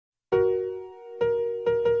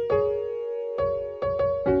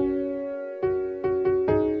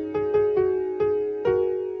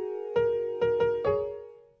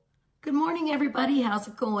morning, everybody. How's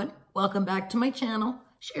it going? Welcome back to my channel.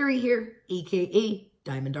 Sherry here, aka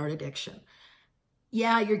Diamond Art Addiction.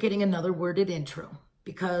 Yeah, you're getting another worded intro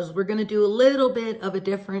because we're going to do a little bit of a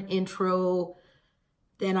different intro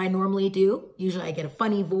than I normally do. Usually I get a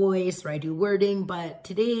funny voice or I do wording, but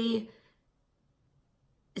today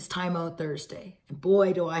is Timeout Thursday. And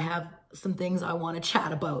boy, do I have some things I want to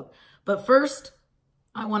chat about. But first,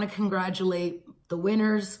 I want to congratulate the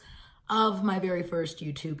winners of my very first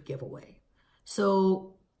YouTube giveaway.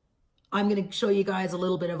 So I'm going to show you guys a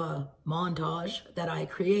little bit of a montage that I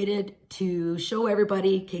created to show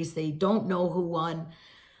everybody in case they don't know who won.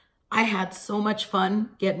 I had so much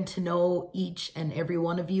fun getting to know each and every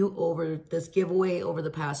one of you over this giveaway over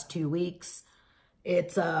the past 2 weeks.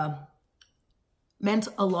 It's meant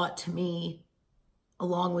a lot to me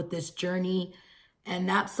along with this journey. And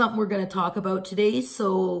that's something we're going to talk about today.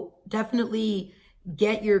 So definitely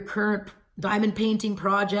get your current diamond painting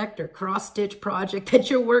project or cross stitch project that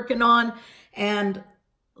you're working on and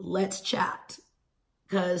let's chat.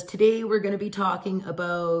 Because today we're going to be talking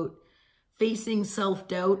about facing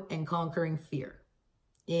self-doubt and conquering fear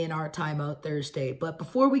in our Timeout Thursday. But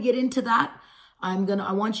before we get into that, I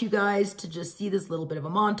want you guys to just see this little bit of a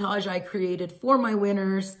montage I created for my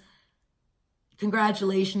winners.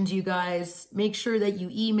 Congratulations, you guys. Make sure that you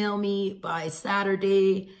email me by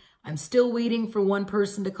Saturday. I'm still waiting for one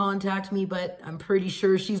person to contact me, but I'm pretty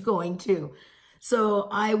sure she's going to. So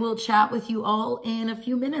I will chat with you all in a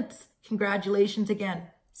few minutes. Congratulations again.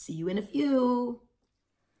 See you in a few.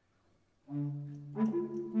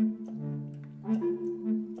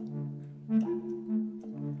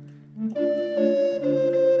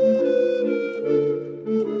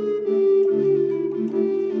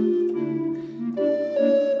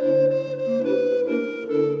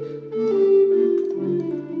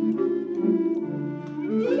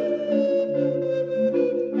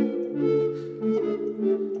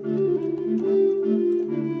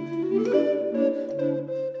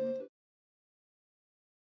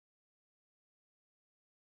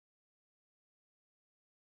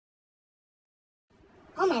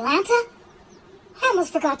 Oh my Lanta, I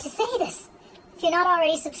almost forgot to say this. If you're not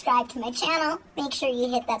already subscribed to my channel, make sure you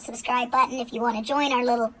hit that subscribe button if you want to join our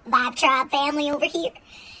little Vibe Tribe family over here.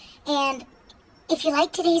 And if you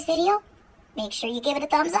like today's video, make sure you give it a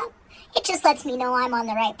thumbs up. It just lets me know I'm on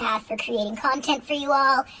the right path for creating content for you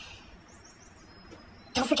all.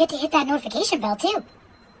 Don't forget to hit that notification bell too.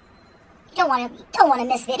 You don't want to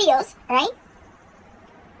miss videos, right?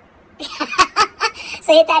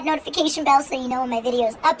 So hit that notification bell so you know when my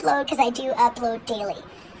videos upload, because I do upload daily.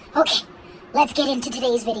 Okay, let's get into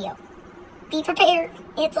today's video. Be prepared.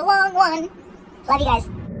 It's a long one. Love you guys.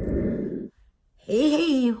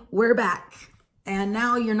 Hey, we're back. And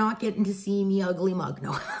now you're not getting to see me ugly mug.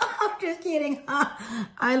 No, I'm just kidding.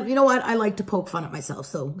 You know what? I like to poke fun at myself,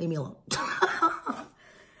 so leave me alone.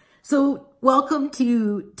 So welcome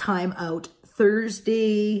to Timeout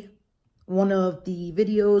Thursday. One of the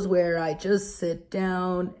videos where I just sit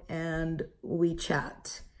down and we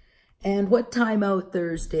chat. And what Timeout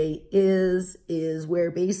Thursday is where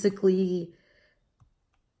basically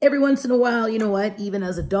every once in a while, you know what, even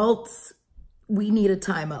as adults, we need a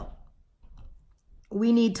timeout.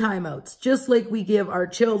 We need timeouts. Just like we give our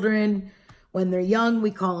children, when they're young,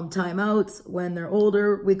 we call them timeouts. When they're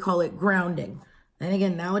older, we call it grounding. And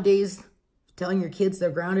again, nowadays, telling your kids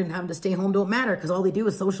they're grounded and having to stay home don't matter because all they do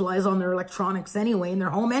is socialize on their electronics anyway, and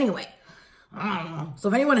they're home anyway. So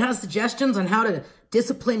if anyone has suggestions on how to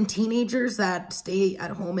discipline teenagers that stay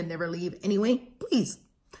at home and never leave anyway, please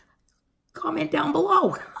comment down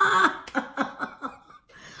below.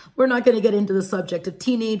 We're not going to get into the subject of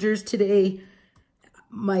teenagers today.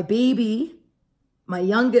 My baby, my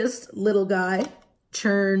youngest little guy,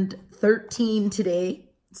 turned 13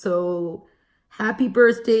 today. So happy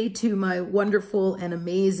birthday to my wonderful and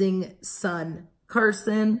amazing son,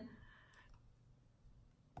 Carson.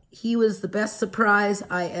 He was the best surprise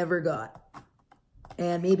I ever got.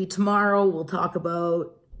 And maybe tomorrow we'll talk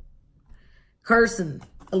about Carson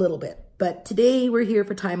a little bit. But today we're here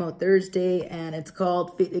for Timeout Thursday, and it's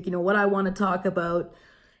called, you know, what I want to talk about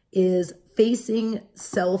is facing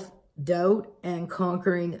self-doubt and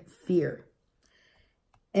conquering fear.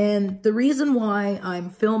 And the reason why I'm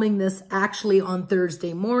filming this actually on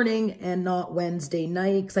Thursday morning and not Wednesday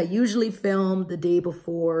night, because I usually film the day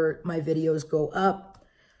before my videos go up.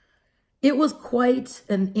 It was quite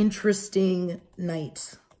an interesting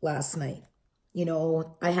night last night. You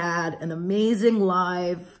know, I had an amazing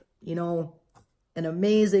live,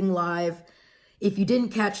 If you didn't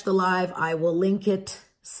catch the live, I will link it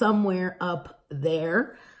somewhere up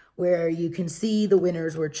there where you can see the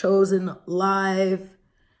winners were chosen live.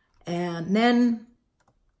 And then,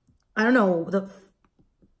 I don't know,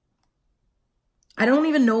 I don't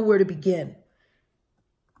even know where to begin.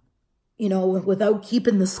 You know, without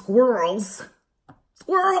keeping the squirrel,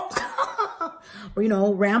 or, you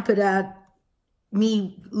know, rampant at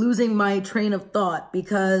me losing my train of thought,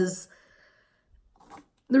 because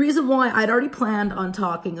the reason why I'd already planned on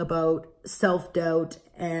talking about self-doubt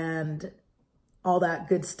and all that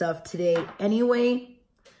good stuff today anyway,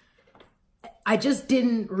 I just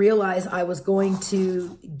didn't realize I was going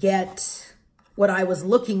to get what I was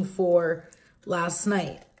looking for last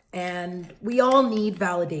night. And we all need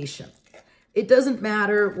validation. It doesn't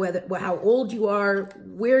matter how old you are,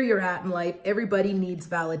 where you're at in life, everybody needs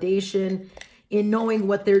validation in knowing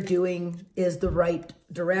what they're doing is the right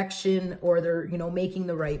direction, or they're, you know, making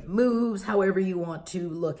the right moves, however you want to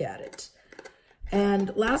look at it.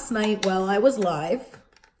 And last night while I was live,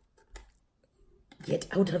 get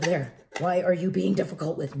out of there. Why are you being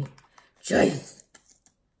difficult with me? Jeez.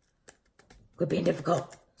 Quit being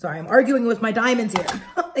difficult. Sorry, I'm arguing with my diamonds here.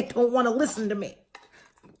 They don't want to listen to me.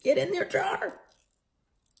 Get in their jar.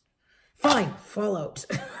 Fine, fall out.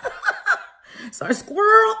 Sorry,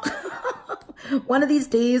 squirrel. One of these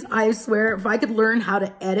days, I swear, if I could learn how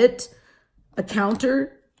to edit a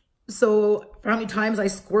counter, so for how many times I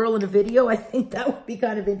squirrel in a video, I think that would be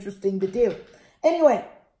kind of interesting to do. Anyway,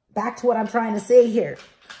 back to what I'm trying to say here.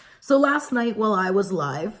 So last night while I was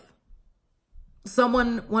live,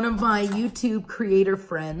 one of my YouTube creator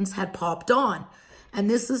friends had popped on. And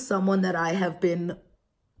this is someone that I have been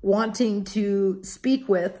wanting to speak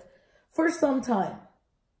with for some time.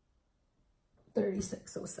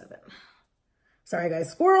 3607. Sorry guys,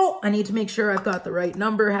 squirrel. I need to make sure I've got the right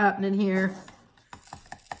number happening here.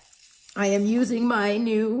 I am using my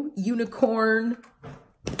new unicorn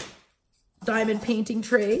diamond painting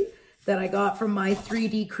tray that I got from my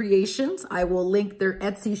 3D Creations. I will link their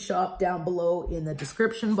Etsy shop down below in the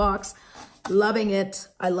description box. Loving it.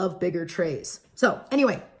 I love bigger trays. So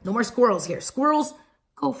anyway, no more squirrels here. Squirrels,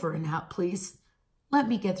 go for a nap, please. Let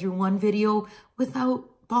me get through one video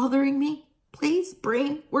without bothering me. Please,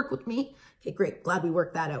 brain, work with me. Okay, great. Glad we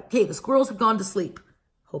worked that out. Okay, the squirrels have gone to sleep.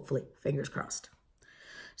 Hopefully, fingers crossed.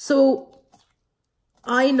 So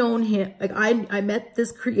I known him, like I met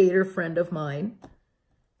this creator friend of mine,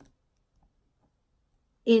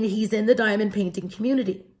 and he's in the diamond painting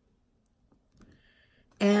community.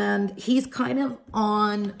 And he's kind of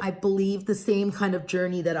on, I believe, the same kind of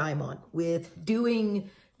journey that I'm on with doing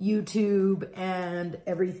YouTube and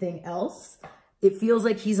everything else. It feels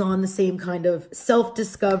like he's on the same kind of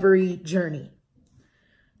self-discovery journey.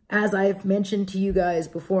 As I've mentioned to you guys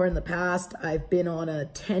before in the past, I've been on a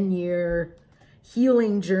 10-year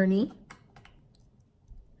healing journey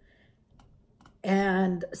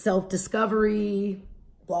and self-discovery,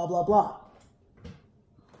 blah, blah, blah.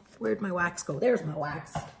 Where'd my wax go? There's my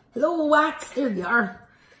wax. Hello, wax. There you are.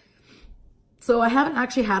 So I haven't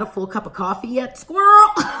actually had a full cup of coffee yet. Squirrel!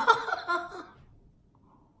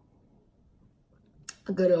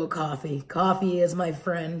 A good old coffee. Coffee is my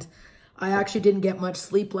friend. I actually didn't get much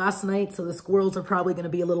sleep last night, so the squirrels are probably going to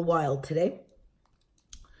be a little wild today.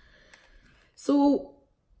 So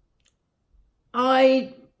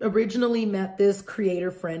I originally met this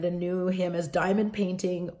creator friend and knew him as Diamond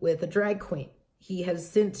Painting with a Drag Queen. He has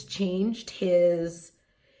since changed his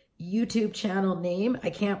YouTube channel name. I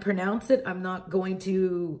can't pronounce it. I'm not going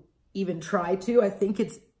to even try to. I think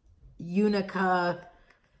it's Unica.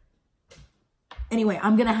 Anyway,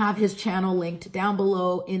 I'm going to have his channel linked down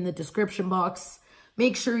below in the description box.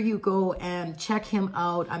 Make sure you go and check him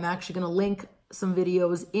out. I'm actually going to link some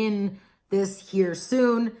videos in this here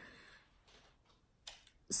soon,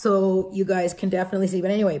 so you guys can definitely see.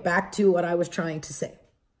 But anyway, back to what I was trying to say.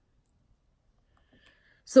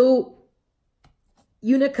 So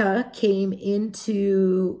Unica came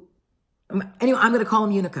into, anyway, I'm going to call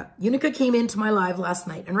him Unica. Unica came into my live last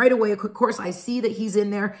night, and right away, of course, I see that he's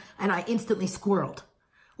in there, and I instantly squirreled.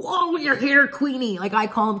 Whoa, you're here, Queenie. Like I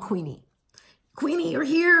call him Queenie. Queenie, you're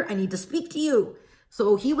here. I need to speak to you.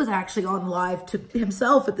 So he was actually on live to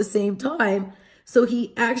himself at the same time. So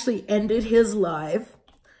he actually ended his live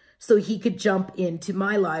so he could jump into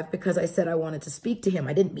my live because I said I wanted to speak to him.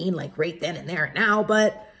 I didn't mean like right then and there and now,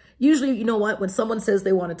 but usually, you know what? When someone says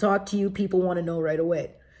they want to talk to you, people want to know right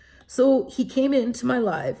away. So he came into my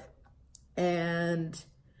live, and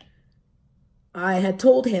I had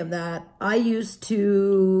told him that I used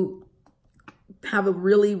to have a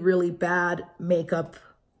really, really bad makeup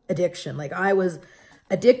addiction. Like I was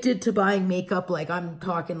addicted to buying makeup. Like I'm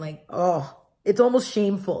talking like, oh, it's almost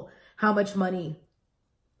shameful how much money,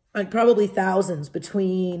 like probably thousands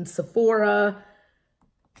between Sephora,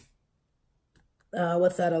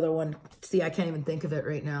 What's that other one? See, I can't even think of it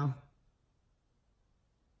right now.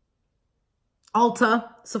 Ulta,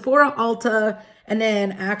 Sephora, Ulta, and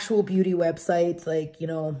then actual beauty websites like, you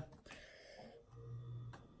know.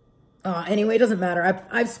 Anyway, it doesn't matter.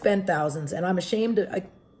 I've spent thousands, and I'm ashamed.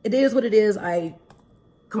 It is what it is.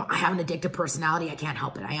 Come on, I have an addictive personality. I can't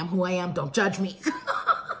help it. I am who I am. Don't judge me.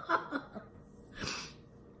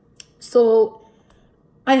 So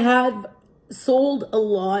I have sold a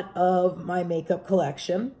lot of my makeup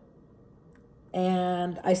collection,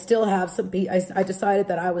 and I still have some. I decided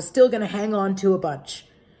that I was still going to hang on to a bunch.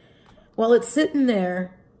 Well, it's sitting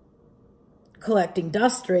there collecting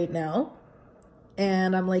dust right now.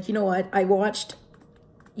 And I'm like, you know what? I watched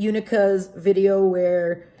Unica's video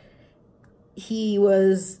where he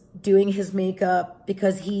was doing his makeup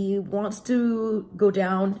because he wants to go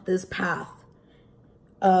down this path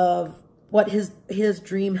of what his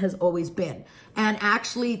dream has always been. And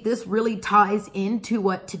actually, this really ties into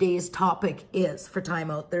what today's topic is for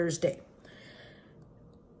Timeout Thursday.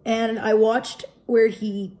 And I watched where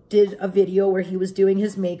he did a video where he was doing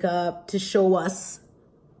his makeup to show us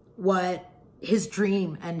what his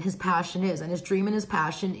dream and his passion is. And his dream and his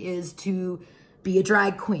passion is to be a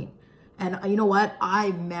drag queen. And you know what?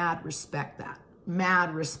 I mad respect that.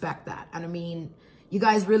 Mad respect that. And I mean, you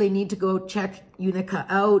guys really need to go check Unica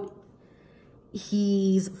out.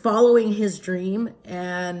 He's following his dream.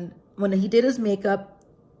 And when he did his makeup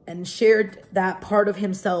and shared that part of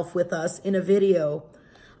himself with us in a video,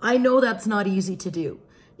 I know that's not easy to do.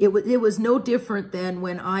 It was no different than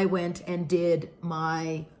when I went and did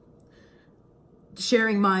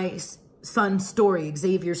sharing my son's story,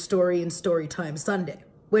 Xavier's story, in Storytime Sunday,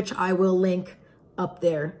 which I will link up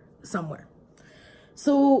there somewhere.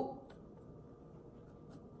 So,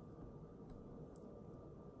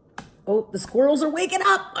 oh, the squirrels are waking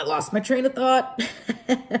up. I lost my train of thought.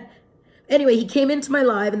 Anyway, he came into my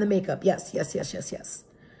live in the makeup. Yes, yes, yes, yes, yes.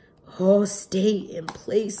 Oh, stay in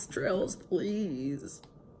place, drills, please.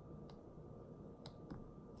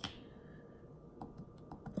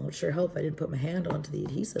 Oh, it sure helped if I didn't put my hand onto the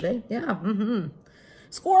adhesive, eh? Yeah,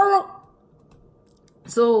 Squirrel!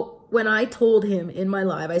 So when I told him in my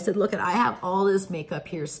live, I said, look, I have all this makeup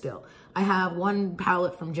here still. I have one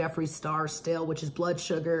palette from Jeffree Star still, which is Blood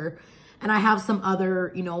Sugar. And I have some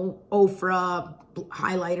other, you know, Ofra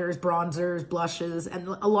highlighters, bronzers, blushes. And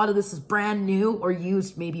a lot of this is brand new or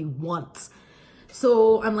used maybe once.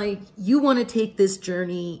 So I'm like, you want to take this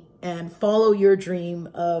journey and follow your dream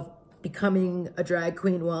of becoming a drag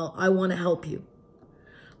queen? Well, I want to help you.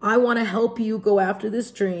 I want to help you go after this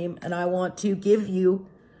dream, and I want to give you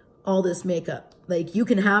all this makeup. Like, you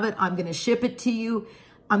can have it. I'm going to ship it to you.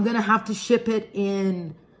 I'm going to have to ship it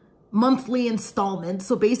in monthly installments.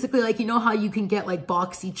 So basically, like, you know how you can get like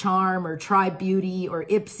BoxyCharm or Tribe Beauty or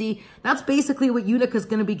Ipsy? That's basically what Unica's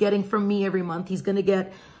going to be getting from me every month. He's going to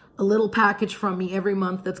get a little package from me every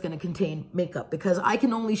month that's going to contain makeup, because I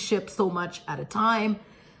can only ship so much at a time.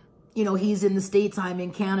 You know, he's in the States, I'm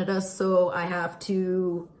in Canada, so I have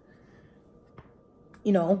to,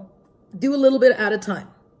 you know, do a little bit at a time.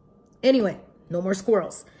 Anyway, no more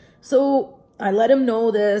squirrels. So I let him know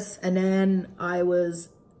this, and then I was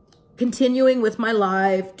continuing with my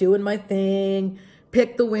live, doing my thing,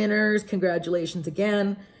 pick the winners, congratulations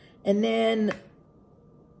again. And then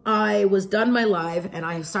I was done my live, and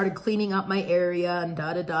I started cleaning up my area and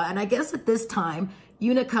da-da-da. And I guess at this time,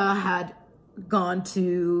 Unica had gone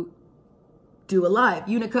to do a live.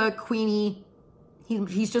 Unica, Queenie,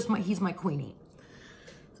 he's my Queenie.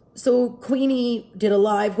 So Queenie did a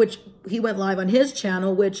live, which he went live on his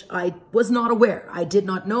channel, which I was not aware. I did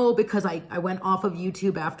not know, because I went off of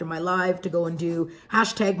YouTube after my live to go and do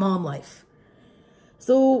 #MomLife.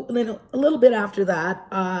 So then a little bit after that,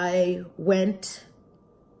 I went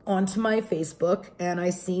onto my Facebook, and I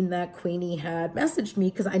seen that Queenie had messaged me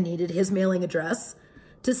because I needed his mailing address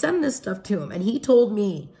to send this stuff to him. And he told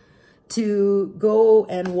me to go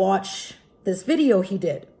and watch this video he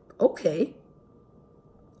did. Okay.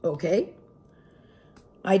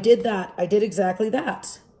 I did that. I did exactly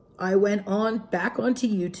that. I went back onto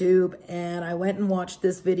YouTube, and I went and watched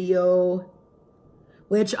this video,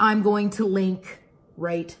 which I'm going to link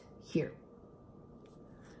right here.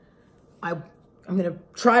 I'm going to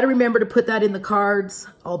try to remember to put that in the cards.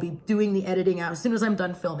 I'll be doing the editing out as soon as I'm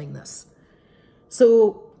done filming this.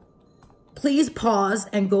 So please pause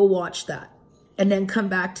and go watch that, and then come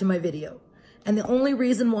back to my video. And the only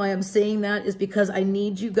reason why I'm saying that is because I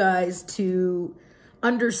need you guys to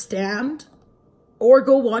understand, or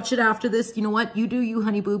go watch it after this. You know what? You do you,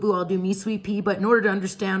 honey boo boo. I'll do me, sweet pea. But in order to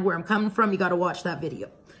understand where I'm coming from, you got to watch that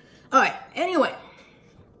video. All right. Anyway.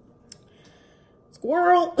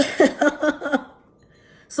 Squirrel.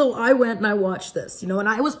 So I went and I watched this, and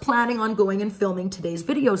I was planning on going and filming today's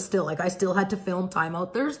video still. Like I still had to film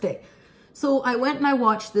Timeout Thursday. So I went and I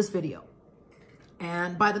watched this video.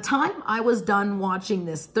 And by the time I was done watching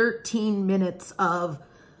this 13 minutes of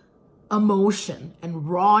emotion and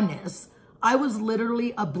rawness, I was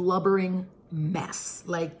literally a blubbering mess.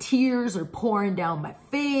 Like tears are pouring down my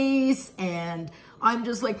face and I'm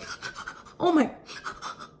just like, oh my,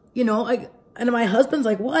 and my husband's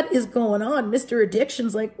like, what is going on? Mr.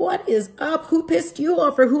 Addiction's like, what is up? Who pissed you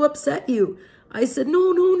off or who upset you? I said,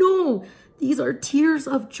 no. These are tears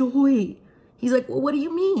of joy. He's like, well, what do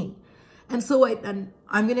you mean? And so I'm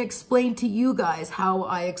going to explain to you guys how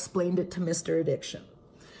I explained it to Mr. Addiction.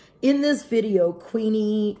 In this video,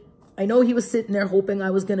 Queenie, I know he was sitting there hoping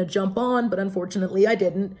I was going to jump on, but unfortunately I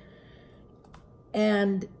didn't.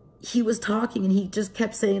 And he was talking and he just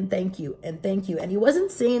kept saying thank you and thank you. And he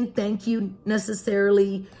wasn't saying thank you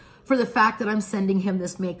necessarily for the fact that I'm sending him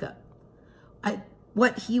this makeup. I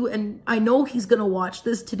know he's going to watch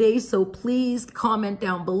this today, so please comment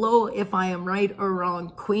down below if I am right or wrong,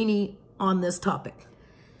 Queenie, on this topic.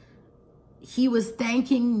 He was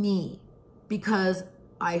thanking me because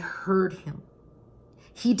I heard him.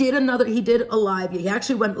 He did a live. He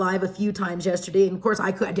actually went live a few times yesterday. And of course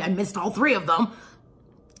I missed all 3 of them.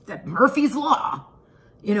 That Murphy's Law,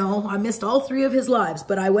 I missed all 3 of his lives,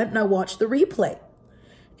 but I went and I watched the replay.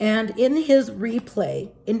 And in his replay,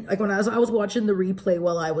 when I was watching the replay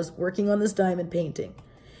while I was working on this diamond painting,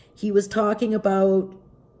 he was talking about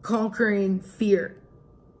conquering fear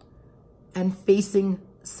and facing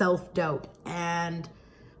self-doubt and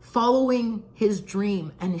following his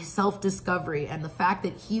dream and his self-discovery and the fact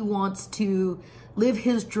that he wants to live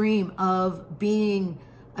his dream of being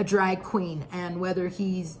a drag queen, and whether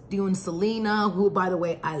he's doing Selena, who, by the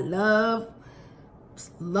way, I love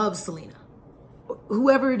Selena.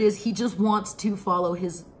 Whoever it is, he just wants to follow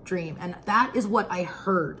his dream. And that is what I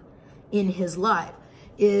heard in his live,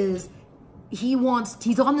 is he's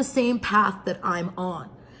on the same path that I'm on.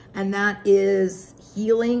 And that is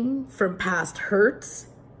healing from past hurts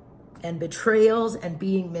and betrayals and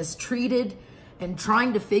being mistreated and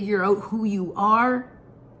trying to figure out who you are.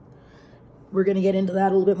 We're going to get into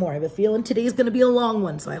that a little bit more. I have a feeling today's going to be a long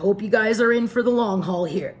one, so I hope you guys are in for the long haul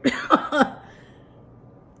here.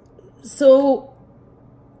 So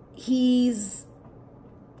he's,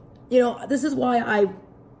 this is why I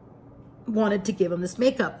wanted to give him this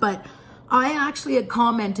makeup, but I actually had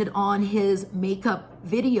commented on his makeup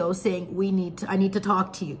video saying I need to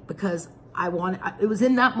talk to you because it was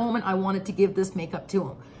in that moment I wanted to give this makeup to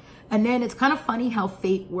him. And then it's kind of funny how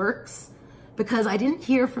fate works, because I didn't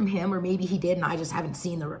hear from him, or maybe he did and I just haven't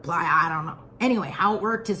seen the reply. I don't know. Anyway, how it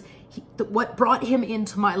worked is what brought him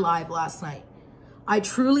into my live last night. I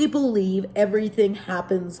truly believe everything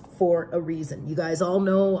happens for a reason. You guys all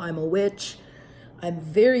know I'm a witch. I'm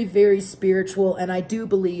very, very spiritual, and I do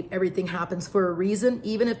believe everything happens for a reason.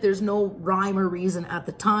 Even if there's no rhyme or reason at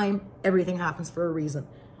the time, everything happens for a reason.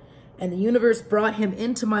 And the universe brought him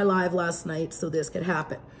into my live last night so this could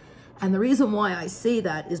happen. And the reason why I say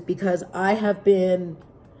that is because I have been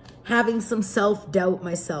having some self-doubt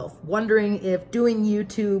myself, wondering if doing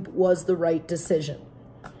YouTube was the right decision.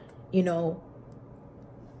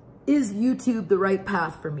 Is YouTube the right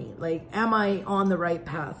path for me? Like, am I on the right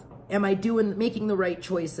path? Am I making the right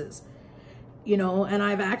choices? And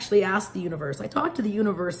I've actually asked the universe. I talk to the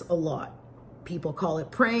universe a lot. People call it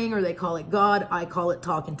praying or they call it God. I call it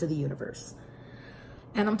talking to the universe.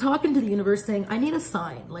 And I'm talking to the universe saying, I need a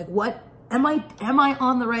sign. Like, what am I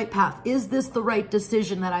on the right path? Is this the right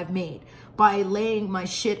decision that I've made by laying my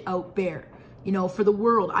shit out bare, for the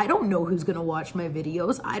world? I don't know who's going to watch my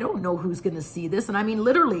videos. I don't know who's going to see this. And I mean,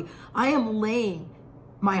 literally, I am laying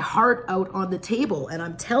my heart out on the table and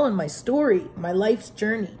I'm telling my story, my life's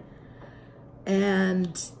journey.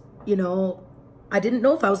 And, I didn't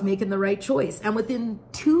know if I was making the right choice. And within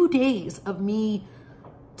 2 days of me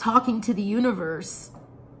talking to the universe,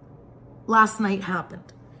 last night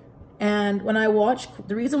happened. And when I watched,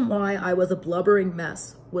 the reason why I was a blubbering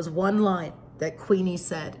mess was one line that Queenie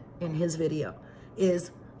said in his video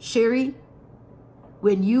is, Sherry,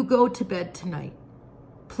 when you go to bed tonight,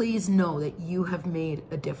 please know that you have made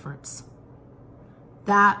a difference.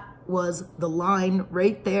 That was the line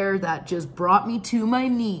right there that just brought me to my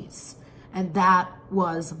knees. And that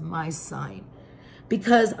was my sign.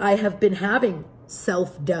 Because I have been having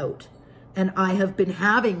self-doubt and I have been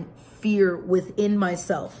having fear within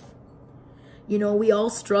myself. We all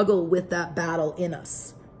struggle with that battle in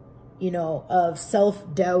us, of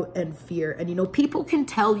self-doubt and fear. And, people can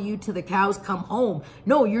tell you to the cows come home,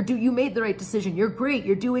 no, you made the right decision. You're great.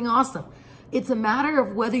 You're doing awesome. It's a matter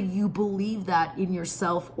of whether you believe that in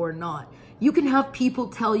yourself or not. You can have people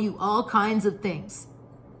tell you all kinds of things.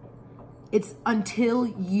 It's until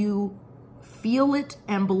you feel it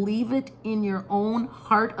and believe it in your own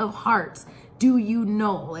heart of hearts. Do you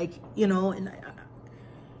know? Like, you know, and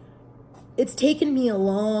it's taken me a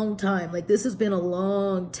long time. Like, this has been a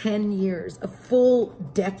long 10 years, a full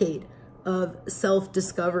decade of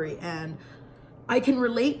self-discovery. And I can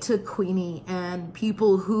relate to Queenie and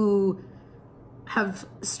people who have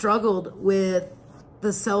struggled with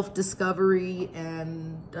the self-discovery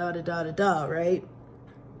and da-da-da-da-da, right?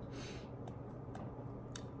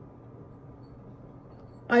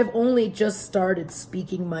 I've only just started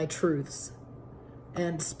speaking my truths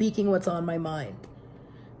and speaking what's on my mind.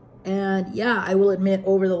 And yeah, I will admit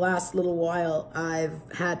over the last little while, I've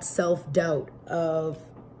had self-doubt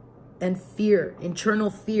and fear, internal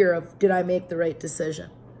fear of, did I make the right decision?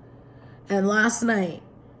 And last night,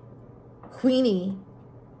 Queenie,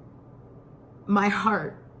 my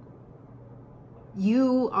heart,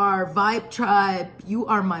 you are Vibe Tribe, you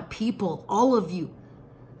are my people, all of you.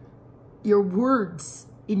 Your words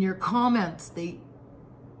in your comments,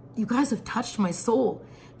 you guys have touched my soul.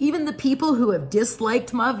 Even the people who have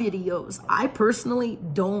disliked my videos, I personally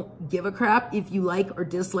don't give a crap if you like or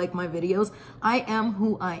dislike my videos. I am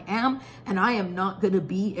who I am, and I am not going to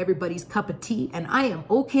be everybody's cup of tea, and I am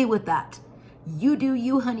okay with that. You do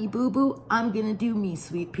you, honey boo boo. I'm going to do me,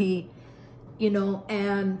 sweet pea. You know,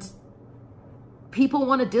 and people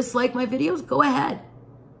want to dislike my videos, go ahead.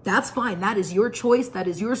 That's fine. That is your choice. That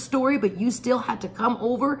is your story, but you still had to come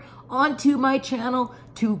over onto my channel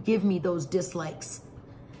to give me those dislikes.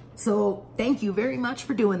 So thank you very much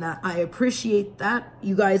for doing that. I appreciate that.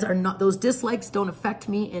 You guys are not, those dislikes don't affect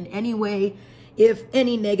me in any way. If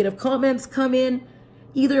any negative comments come in,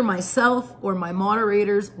 either myself or my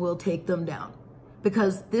moderators will take them down,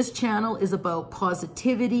 because this channel is about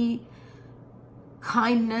positivity,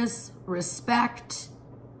 kindness, respect,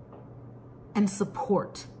 and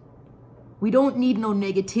support. We don't need no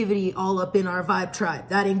negativity all up in our Vibe Tribe.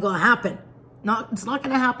 That ain't gonna happen. It's not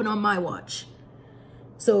gonna happen on my watch.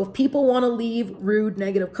 So if people want to leave rude,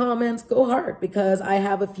 negative comments, go hard, because I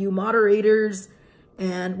have a few moderators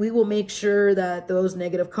and we will make sure that those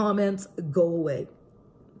negative comments go away.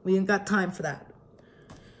 We ain't got time for that.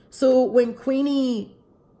 So when Queenie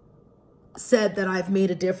said that I've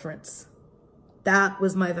made a difference, that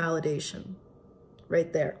was my validation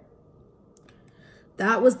right there.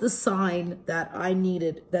 That was the sign that I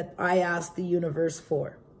needed, that I asked the universe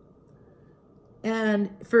for. And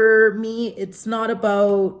for me, it's not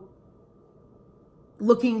about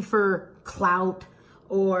looking for clout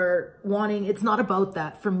or wanting, it's not about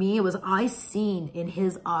that. For me, it was I seen in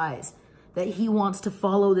his eyes that he wants to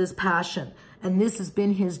follow this passion, and this has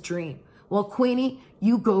been his dream. Well, Queenie,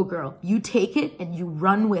 you go, girl. You take it and you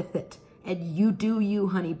run with it. And you do you,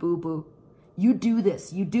 honey boo boo. You do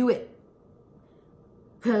this. You do it.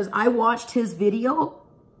 Because I watched his video.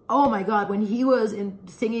 Oh my God, when he was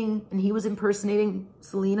singing and he was impersonating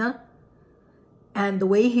Selena, and the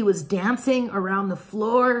way he was dancing around the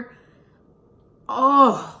floor.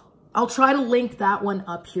 Oh, I'll try to link that one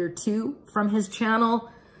up here too from his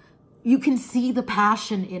channel. You can see the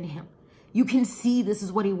passion in him. You can see this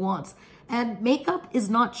is what he wants. And makeup is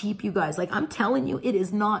not cheap, you guys. Like, I'm telling you, it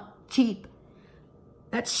is not cheap.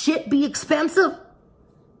 That shit be expensive.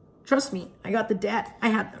 Trust me, I got the debt. I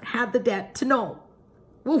had the debt to know.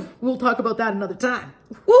 Ooh, we'll talk about that another time.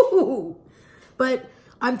 Woo! But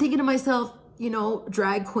I'm thinking to myself, you know,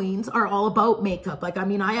 drag queens are all about makeup. Like, I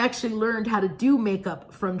mean, I actually learned how to do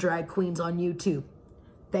makeup from drag queens on YouTube.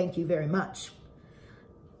 Thank you very much.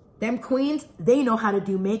 Them queens, they know how to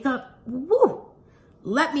do makeup. Woo!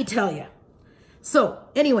 Let me tell you. So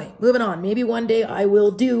anyway, moving on. Maybe one day I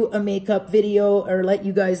will do a makeup video or let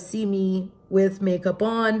you guys see me with makeup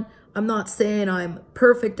on. I'm not saying I'm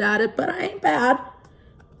perfect at it, but I ain't bad.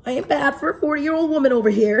 I ain't bad for a 40-year-old woman over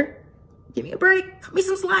here. Give me a break. Cut me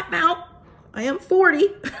some slack now. I am 40.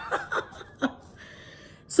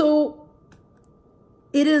 So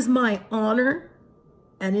it is my honor,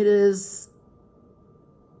 and it is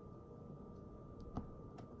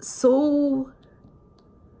so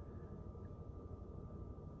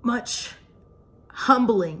much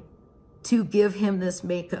humbling to give him this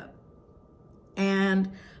makeup.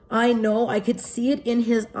 And I know I could see it in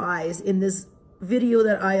his eyes in this video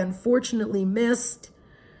that I unfortunately missed,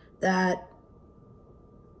 that,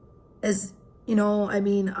 as you know, I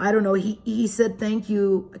mean, I don't know, he said thank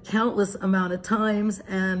you a countless amount of times.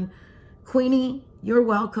 And Queenie, you're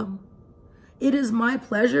welcome. It is my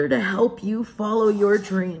pleasure to help you follow your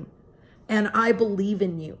dream, and I believe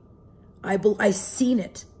in you. I seen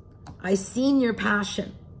it. I seen your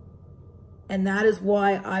passion. And that is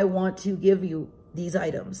why I want to give you these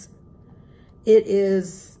items.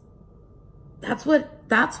 That's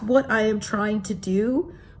what I am trying to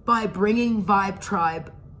do by bringing Vibe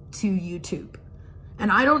Tribe to YouTube.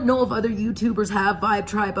 And I don't know if other YouTubers have Vibe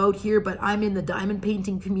Tribe out here, but I'm in the diamond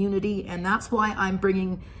painting community, and that's why I'm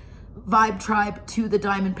bringing Vibe Tribe to the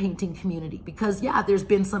diamond painting community. Because yeah, there's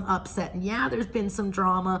been some upset, and yeah, there's been some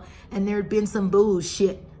drama, and there's been some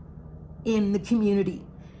bullshit in the community.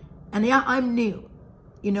 And yeah, I'm new,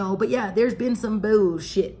 you know, but yeah, there's been some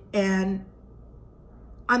bullshit, and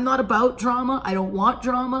I'm not about drama. I don't want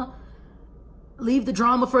drama. Leave the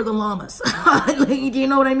drama for the llamas. Do you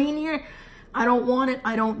know what I mean here? I don't want it.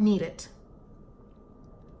 I don't need it.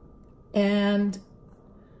 And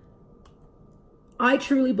I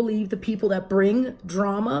truly believe the people that bring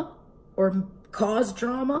drama or cause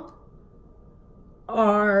drama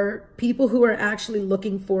are people who are actually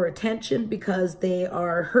looking for attention because they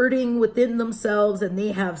are hurting within themselves, and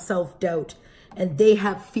they have self-doubt and they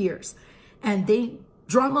have fears. And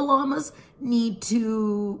drama llamas need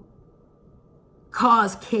to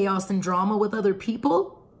cause chaos and drama with other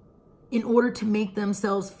people in order to make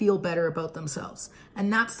themselves feel better about themselves.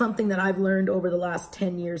 And that's something that I've learned over the last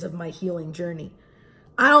 10 years of my healing journey.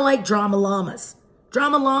 I don't like drama llamas.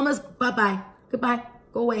 Drama llamas, bye-bye. Goodbye.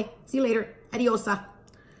 Go away. See you later. Adiosa.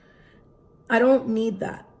 I don't need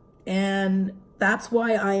that. And that's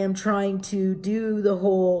why I am trying to do the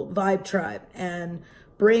whole Vibe Tribe and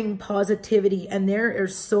bring positivity. And there are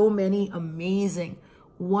so many amazing,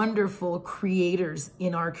 wonderful creators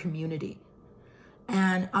in our community.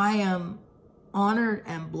 And I am honored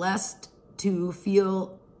and blessed to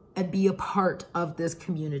feel and be a part of this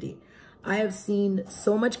community. I have seen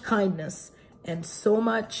so much kindness and so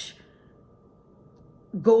much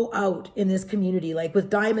go out in this community, like with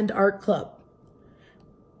Diamond Art Club.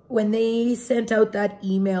 When they sent out that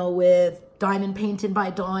email with Diamond Painted by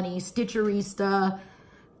Donnie, Stitcherista,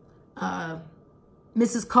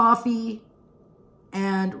 Mrs. Coffee,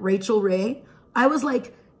 and Rachel Ray, I was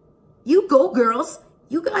like, you go, girls.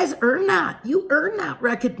 You guys earn that. You earn that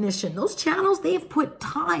recognition. Those channels, they've put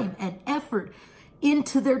time and effort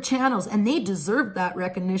into their channels, and they deserve that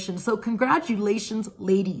recognition. So congratulations,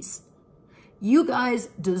 ladies. You guys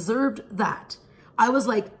deserved that. I was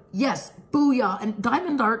like, yes, booyah. And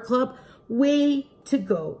Diamond Art Club, way to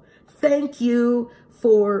go. Thank you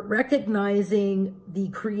for recognizing the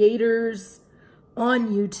creators on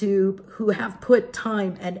YouTube who have put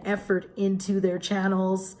time and effort into their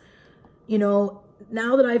channels. You know,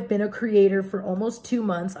 now that I've been a creator for almost 2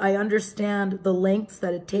 months, I understand the lengths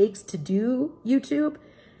that it takes to do YouTube,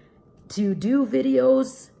 to do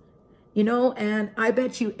videos, you know, and I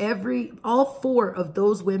bet you all 4 of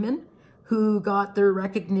those women who got their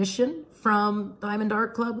recognition from Diamond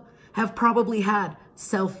Art Club have probably had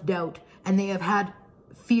self-doubt, and they have had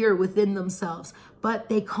fear within themselves, but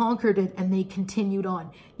they conquered it and they continued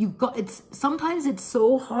on. Sometimes it's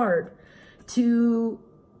so hard to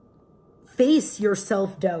face your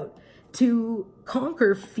self-doubt, to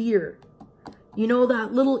conquer fear. You know,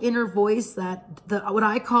 that little inner voice, what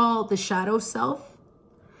I call the shadow self.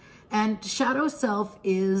 And shadow self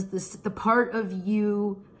is the part of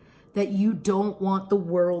you that you don't want the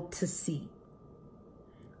world to see.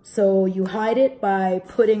 So you hide it by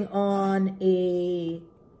putting on a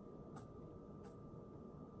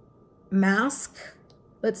mask,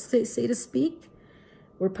 let's say to speak.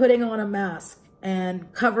 We're putting on a mask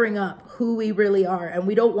and covering up who we really are. And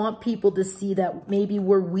we don't want people to see that maybe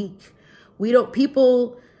we're weak.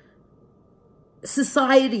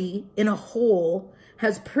 Society in a whole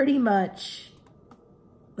has pretty much,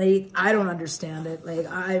 like, I don't understand it. Like,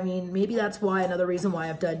 I mean, maybe that's why, another reason why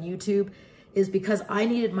I've done YouTube is because I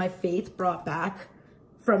needed my faith brought back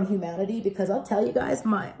from humanity. Because I'll tell you guys,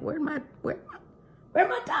 where'd my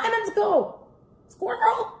diamonds go?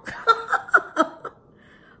 Squirrel.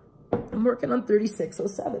 I'm working on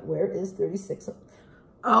 3607. Where is 3607?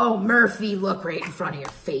 Oh, Murphy, look right in front of your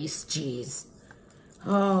face. Jeez.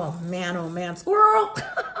 Oh, man, squirrel.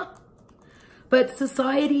 But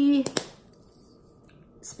society,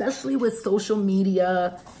 especially with social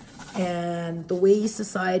media and the way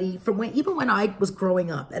society, even when I was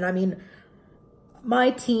growing up, and I mean,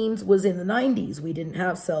 my teens was in the 90s. We didn't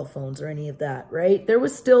have cell phones or any of that, right? There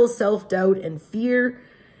was still self-doubt and fear,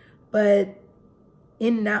 but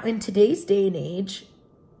in today's day and age,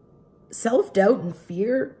 self-doubt and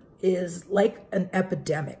fear is like an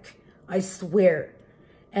epidemic, I swear.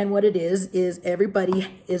 And what it is everybody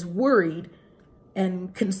is worried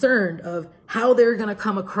and concerned of how they're going to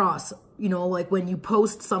come across. You know, like when you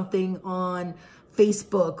post something on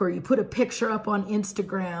Facebook, or you put a picture up on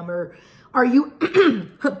Instagram, or are you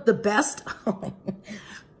the best?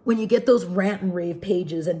 When you get those rant and rave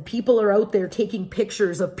pages and people are out there taking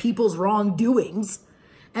pictures of people's wrongdoings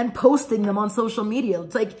and posting them on social media.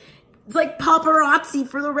 It's like paparazzi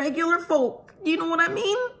for the regular folk. You know what I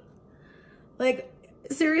mean? Like,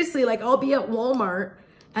 seriously, like I'll be at Walmart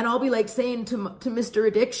and I'll be like saying to Mr.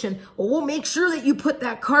 Addiction, well, we'll make sure that you put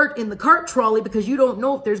that cart in the cart trolley because you don't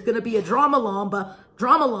know if there's going to be a drama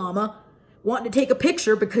llama wanting to take a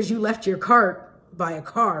picture because you left your cart by a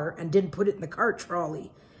car and didn't put it in the cart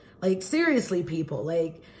trolley. Like, seriously, people,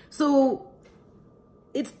 like, so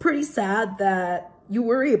it's pretty sad that you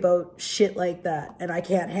worry about shit like that. And I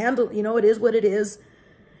can't handle, you know, it is what it is.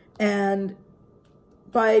 And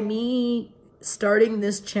by me starting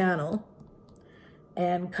this channel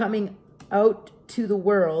and coming out to the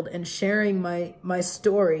world and sharing my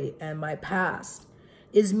story and my past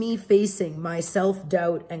is me facing my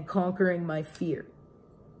self-doubt and conquering my fear.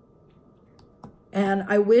 And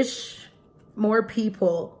I wish more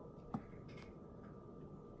people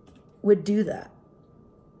would do that.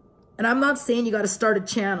 And I'm not saying you got to start a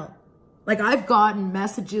channel. Like, I've gotten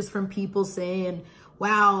messages from people saying,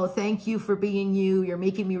 wow, thank you for being you. You're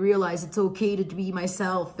making me realize it's okay to be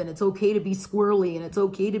myself, and it's okay to be squirrely, and it's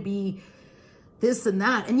okay to be this and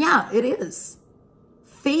that. And yeah, it is.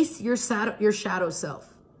 Face your shadow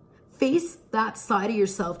self. Face that side of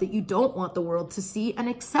yourself that you don't want the world to see, and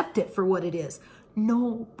accept it for what it is.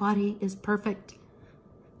 Nobody is perfect.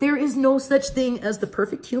 There is no such thing as the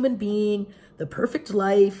perfect human being, the perfect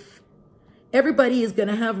life. Everybody is going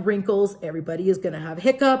to have wrinkles. Everybody is going to have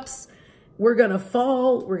hiccups. We're going to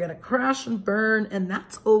fall. We're going to crash and burn. And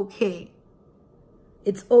that's okay.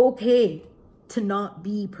 It's okay to not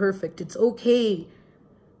be perfect. It's okay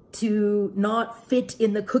to not fit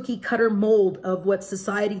in the cookie cutter mold of what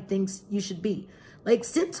society thinks you should be. Like,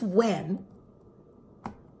 since when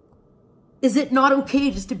is it not okay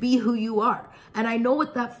just to be who you are? And I know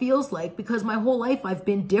what that feels like because my whole life I've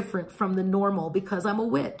been different from the normal because I'm a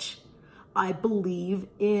witch. I believe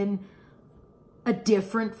in a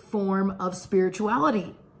different form of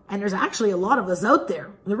spirituality. And there's actually a lot of us out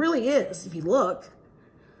there. There really is, if you look,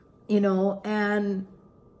 you know, and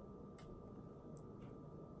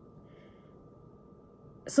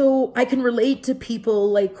so I can relate to people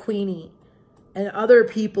like Queenie and other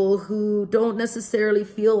people who don't necessarily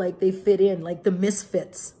feel like they fit in, like the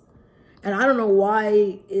misfits. And I don't know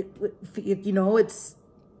why you know,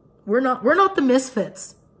 we're not the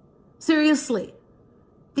misfits. Seriously.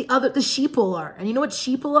 The sheeple are. And you know what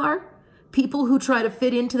sheeple are? People who try to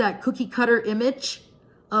fit into that cookie cutter image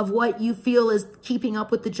of what you feel is keeping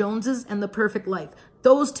up with the Joneses and the perfect life.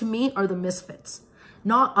 Those to me are the misfits,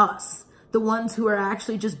 not us. The ones who are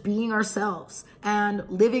actually just being ourselves and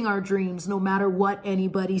living our dreams no matter what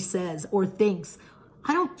anybody says or thinks.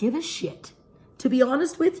 I don't give a shit. To be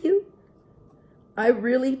honest with you, I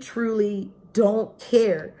really, truly don't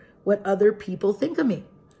care what other people think of me.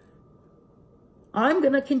 I'm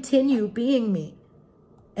going to continue being me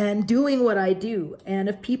and doing what I do. And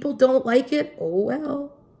if people don't like it, oh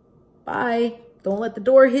well, bye. Don't let the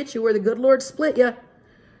door hit you where the good Lord split you.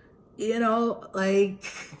 You know, like,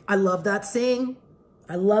 I love that saying.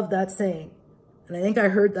 I love that saying. And I think I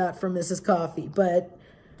heard that from Mrs. Coffee. But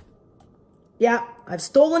yeah, I've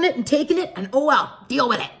stolen it and taken it, and oh well, deal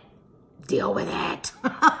with it. Deal with it.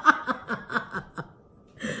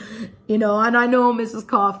 You know, and I know Mrs.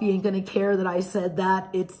 Coffee ain't going to care that I said that.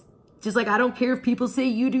 It's just like, I don't care if people say,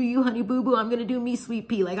 you do you, honey boo boo. I'm going to do me, sweet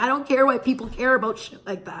pea. Like, I don't care why people care about shit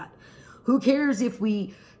like that. Who cares if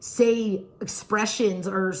we say expressions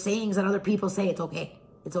or sayings that other people say? It's okay.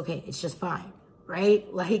 It's okay. It's just fine.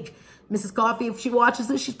 Right? Like, Mrs. Coffee, if she watches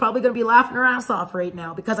this, she's probably going to be laughing her ass off right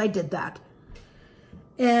now because I did that.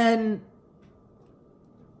 And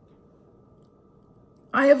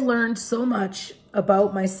I have learned so much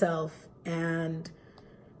about myself and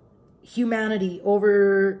humanity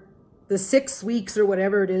over the 6 weeks or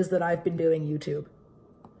whatever it is that I've been doing YouTube,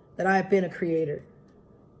 that I've been a creator.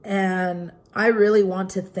 And I really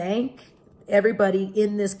want to thank everybody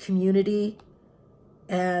in this community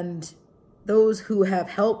and those who have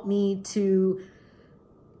helped me to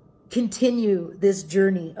continue this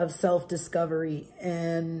journey of self-discovery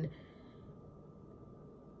and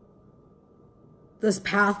this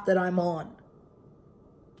path that I'm on.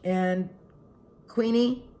 And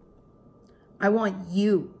Queenie, I want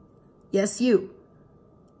you, yes, you.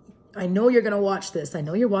 I know you're going to watch this. I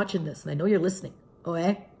know you're watching this, and I know you're listening.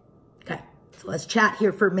 Okay? Okay. So let's chat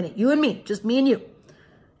here for a minute. You and me, just me and you,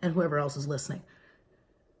 and whoever else is listening.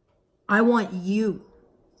 I want you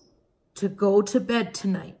to go to bed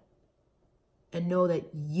tonight and know that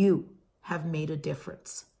you have made a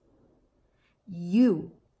difference.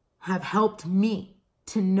 You have helped me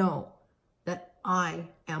to know that I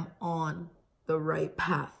am on the right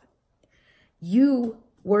path. You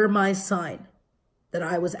were my sign that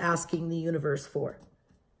I was asking the universe for.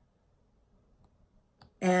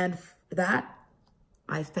 And for that,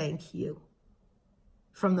 I thank you.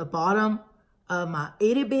 From the bottom of my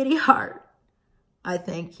itty bitty heart, I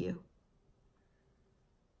thank you.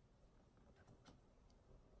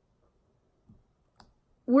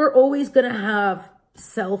 We're always going to have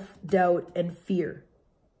self-doubt and fear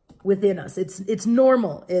within us. It's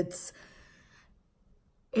normal. It's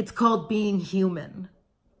called being human.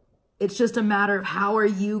 It's just a matter of how are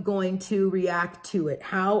you going to react to it?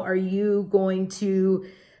 How are you going to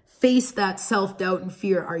face that self-doubt and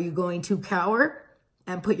fear? Are you going to cower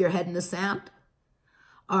and put your head in the sand?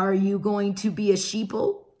 Are you going to be a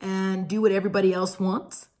sheeple and do what everybody else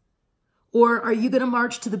wants? Or are you going to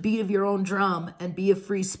march to the beat of your own drum and be a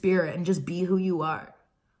free spirit and just be who you are?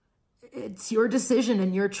 It's your decision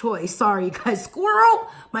and your choice. Sorry, guys. Squirrel!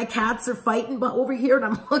 My cats are fighting over here and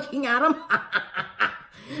I'm looking at them.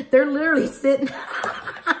 They're literally sitting.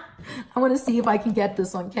 I want to see if I can get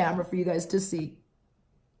this on camera for you guys to see.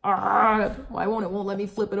 Why won't it? Won't let me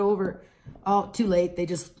flip it over. Oh, too late.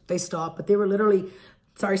 They stopped. But they were literally,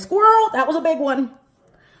 sorry, squirrel. That was a big one.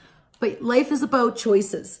 But life is about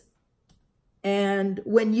choices. And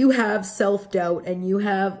when you have self-doubt and you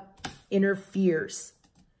have inner fears,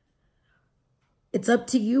 it's up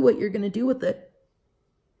to you what you're going to do with it.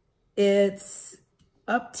 It's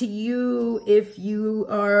up to you if you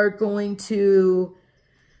are going to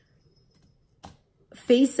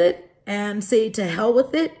face it and say to hell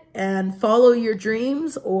with it and follow your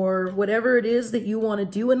dreams or whatever it is that you want to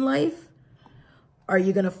do in life. Are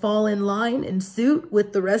you going to fall in line and suit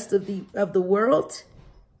with the rest of the world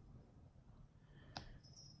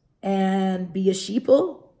and be a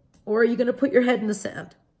sheeple? Or are you going to put your head in the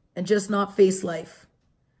sand and just not face life?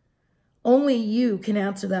 Only you can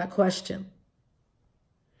answer that question.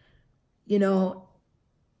 You know,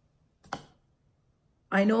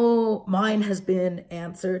 I know mine has been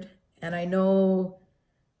answered, and I know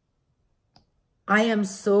I am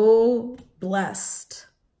so blessed,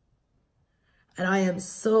 and I am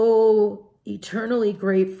so eternally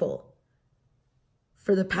grateful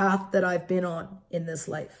for the path that I've been on in this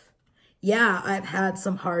life. Yeah, I've had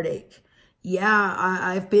some heartache. Yeah,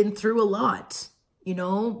 I've been through a lot, you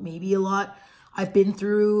know, maybe a lot. I've been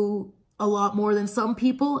through a lot more than some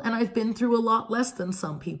people, and I've been through a lot less than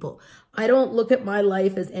some people. I don't look at my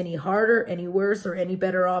life as any harder, any worse, or any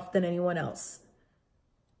better off than anyone else.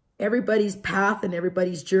 Everybody's path and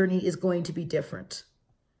everybody's journey is going to be different.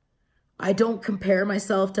 I don't compare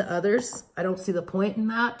myself to others. I don't see the point in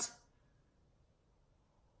that.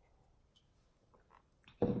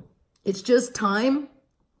 It's just time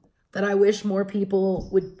that I wish more people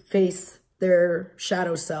would face their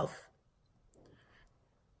shadow self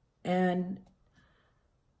and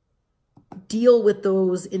deal with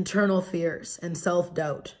those internal fears and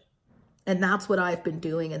self-doubt. And that's what I've been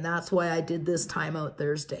doing. And that's why I did this Timeout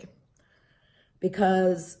Thursday.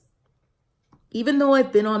 Because even though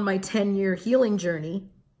I've been on my 10-year healing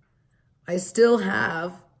journey, I still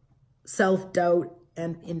have self-doubt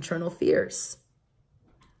and internal fears.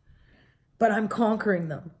 But I'm conquering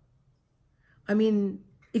them. I mean,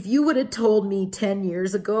 if you would have told me 10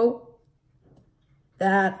 years ago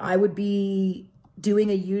that I would be doing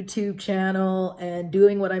a YouTube channel and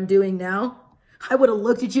doing what I'm doing now, I would have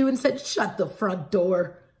looked at you and said, shut the front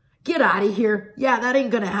door. Get out of here. Yeah, that ain't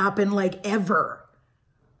going to happen like ever.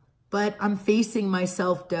 But I'm facing my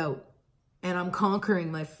self-doubt and I'm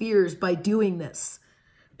conquering my fears by doing this,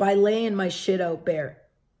 by laying my shit out bare.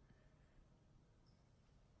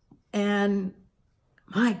 And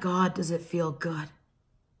my God, does it feel good.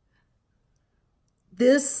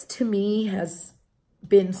 This to me has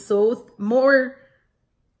been so more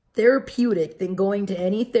therapeutic than going to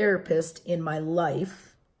any therapist in my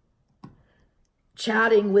life.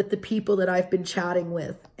 Chatting with the people that I've been chatting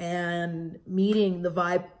with and meeting the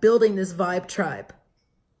vibe, building this vibe tribe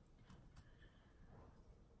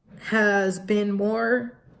has been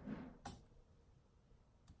more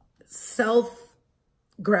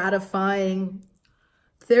self-gratifying,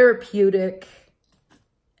 therapeutic,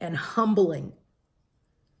 and humbling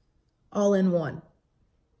all in one.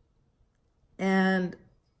 And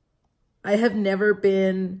I have never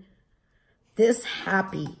been this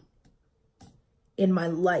happy in my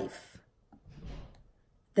life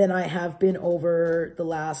than I have been over the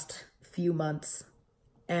last few months.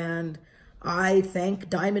 And I thank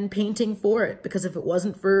diamond painting for it, because if it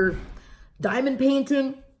wasn't for diamond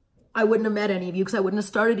painting, I wouldn't have met any of you because I wouldn't have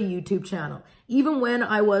started a YouTube channel. Even when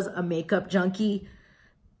I was a makeup junkie,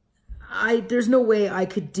 there's no way I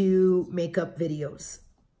could do makeup videos,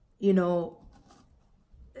 you know.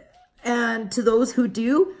 And to those who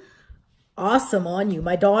do, awesome on you.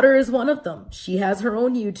 My daughter is one of them. She has her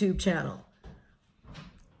own YouTube channel.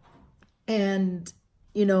 And,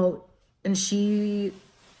 you know, and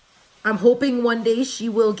I'm hoping one day she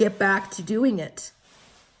will get back to doing it.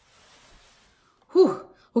 Whew.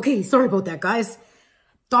 Okay, sorry about that, guys.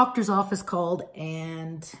 Doctor's office called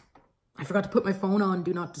and I forgot to put my phone on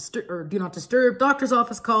do not disturb. Doctor's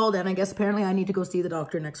office called and I guess apparently I need to go see the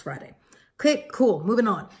doctor next Friday. Okay, cool. Moving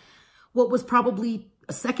on. What was probably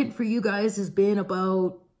a second for you guys has been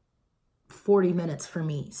about 40 minutes for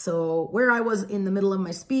me. So where I was in the middle of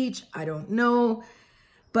my speech, I don't know.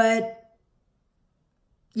 But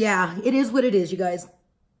yeah, it is what it is, you guys.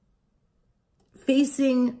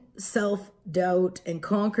 Facing self-doubt and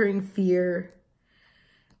conquering fear.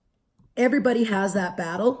 Everybody has that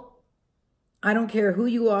battle. I don't care who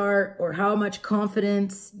you are or how much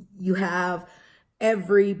confidence you have.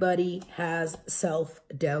 Everybody has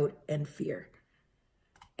self-doubt and fear.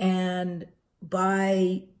 And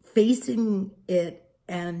by facing it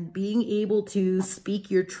and being able to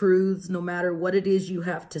speak your truths, no matter what it is you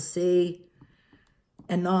have to say,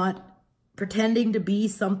 and not pretending to be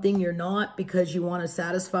something you're not because you want to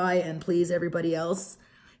satisfy and please everybody else,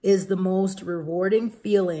 is the most rewarding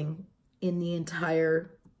feeling in the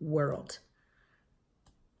entire world.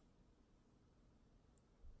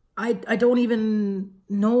 I don't even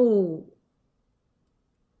know.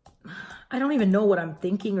 I don't even know what I'm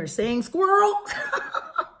thinking or saying. Squirrel!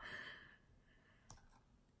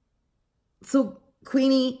 So,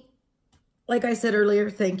 Queenie, like I said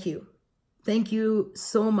earlier, thank you. Thank you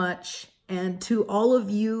so much. And to all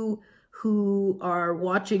of you who are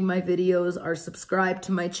watching my videos, are subscribed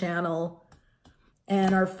to my channel,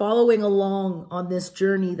 and are following along on this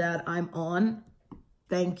journey that I'm on,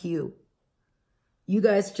 thank you. You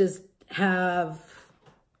guys just have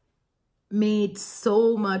made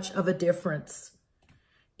so much of a difference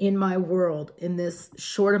in my world in this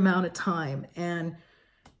short amount of time. And,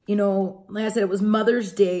 you know, like I said, it was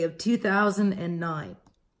Mother's Day of 2009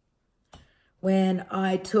 when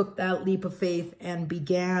I took that leap of faith and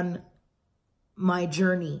began my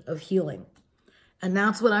journey of healing. And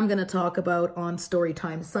that's what I'm going to talk about on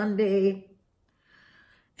Storytime Sunday.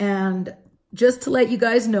 And just to let you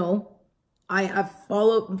guys know, I have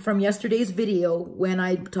followed from yesterday's video when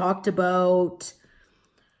I talked about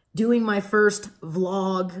doing my first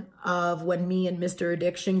vlog of when me and Mr.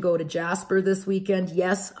 Addiction go to Jasper this weekend.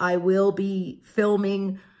 Yes, I will be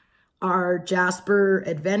filming our Jasper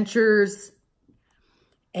adventures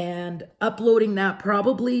and uploading that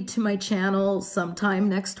probably to my channel sometime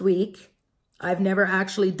next week. I've never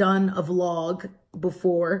actually done a vlog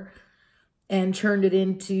before and turned it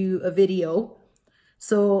into a video.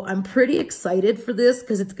 So I'm pretty excited for this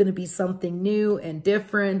because it's going to be something new and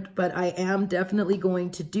different, but I am definitely going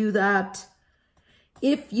to do that.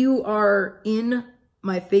 If you are in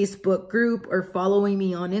my Facebook group or following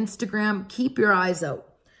me on Instagram, keep your eyes out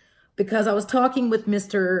because I was talking with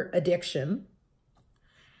Mr. Addiction,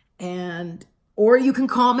 and or you can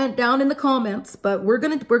comment down in the comments, but we're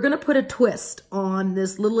going to put a twist on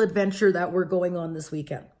this little adventure that we're going on this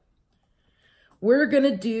weekend. We're going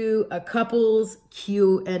to do a couples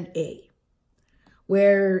Q&A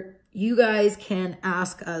where you guys can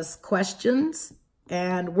ask us questions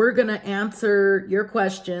and we're going to answer your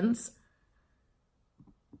questions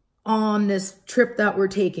on this trip that we're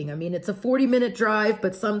taking. I mean, it's a 40-minute drive,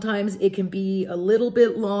 but sometimes it can be a little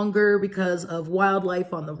bit longer because of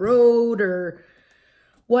wildlife on the road or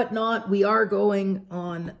whatnot. We are going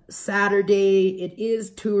on Saturday. It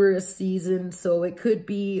is tourist season, so it could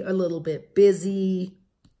be a little bit busy.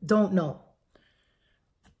 Don't know.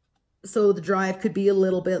 So the drive could be a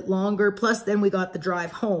little bit longer. Plus, then we got the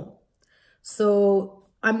drive home. So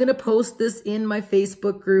I'm going to post this in my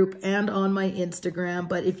Facebook group and on my Instagram.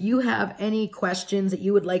 But if you have any questions that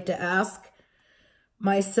you would like to ask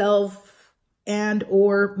myself and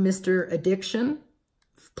or Mr. Addiction,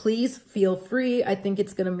 please feel free. I think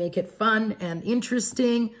it's going to make it fun and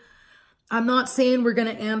interesting. I'm not saying we're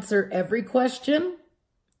going to answer every question,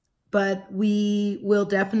 but we will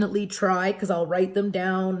definitely try because I'll write them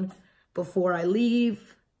down before I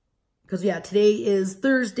leave. Because, yeah, today is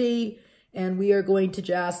Thursday and we are going to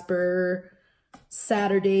Jasper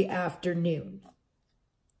Saturday afternoon.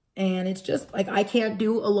 And it's just like I can't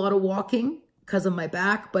do a lot of walking because of my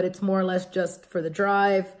back, but it's more or less just for the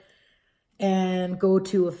drive. and go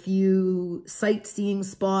to a few sightseeing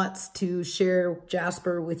spots to share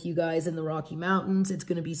Jasper with you guys in the Rocky Mountains. It's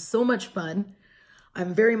going to be so much fun.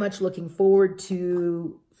 I'm very much looking forward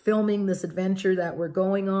to filming this adventure that we're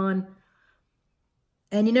going on.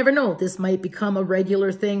 And you never know, this might become a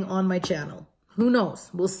regular thing on my channel. Who knows?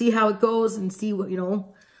 We'll see how it goes and see what,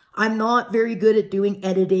 I'm not very good at doing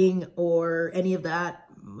editing or any of that.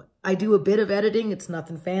 I do a bit of editing. It's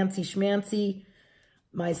nothing fancy schmancy.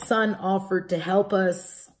 My son offered to help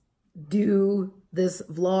us do this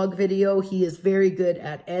vlog video. He is very good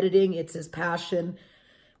at editing. It's his passion.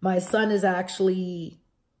 My son is actually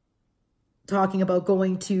talking about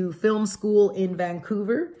going to film school in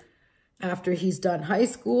Vancouver after he's done high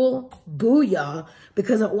school. Booyah.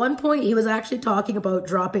 Because at one point he was actually talking about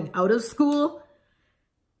dropping out of school.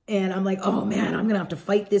 And I'm like, oh man, I'm going to have to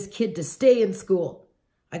fight this kid to stay in school.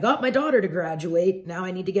 I got my daughter to graduate. Now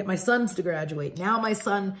I need to get my sons to graduate. Now my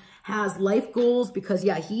son has life goals because,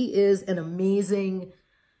 yeah, he is an amazing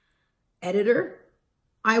editor.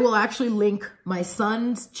 I will actually link my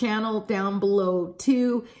son's channel down below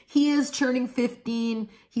too. He is turning 15.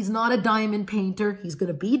 He's not a diamond painter. He's going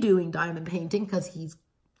to be doing diamond painting because he's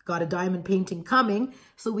got a diamond painting coming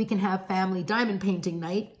so we can have family diamond painting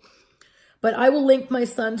night. But I will link my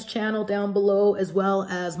son's channel down below as well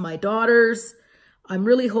as my daughter's. I'm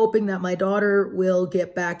really hoping that my daughter will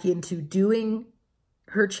get back into doing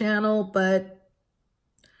her channel, but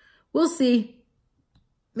we'll see.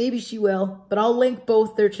 Maybe she will, but I'll link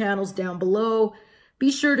both their channels down below. Be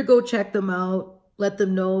sure to go check them out. Let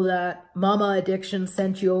them know that Mama Addiction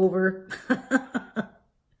sent you over.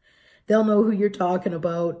 They'll know who you're talking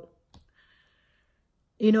about.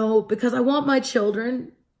 Because I want my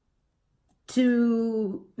children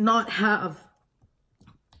to not have...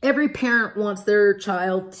 Every parent wants their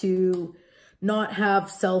child to not have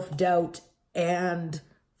self-doubt and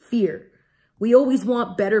fear. We always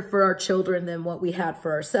want better for our children than what we had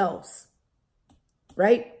for ourselves.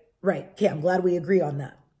 Right? Right. Okay, I'm glad we agree on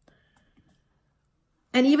that.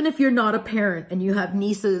 And even if you're not a parent and you have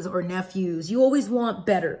nieces or nephews, you always want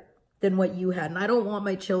better than what you had. And I don't want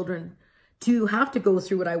my children to have to go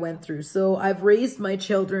through what I went through. So I've raised my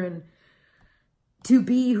children to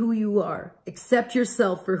be who you are. Accept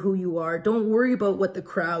yourself for who you are. Don't worry about what the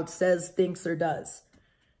crowd says, thinks, or does.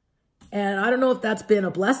 And I don't know if that's been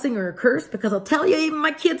a blessing or a curse, because I'll tell you, even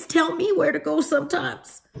my kids tell me where to go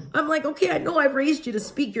sometimes. I'm like, okay, I know I've raised you to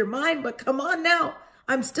speak your mind, but come on now.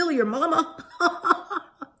 I'm still your mama.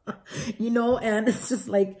 And it's just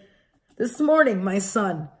like this morning, my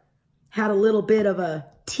son had a little bit of a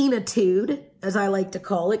teen-itude, as I like to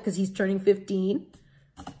call it, because he's turning 15.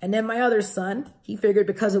 And then my other son, he figured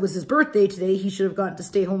because it was his birthday today, he should have gotten to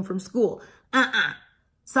stay home from school.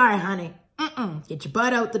 Sorry, honey. Get your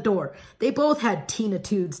butt out the door. They both had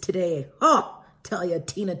teen-itudes today. Oh, tell you,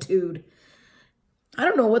 teen-itude. I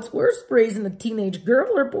don't know what's worse, raising a teenage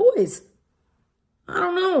girl or boys. I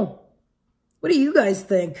don't know. What do you guys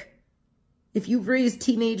think? If you've raised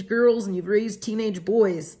teenage girls and you've raised teenage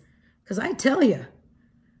boys. Because I tell you,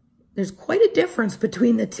 there's quite a difference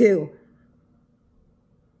between the two.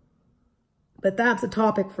 But that's a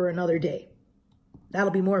topic for another day.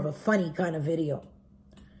 That'll be more of a funny kind of video.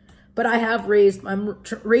 But I'm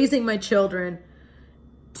raising my children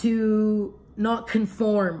to not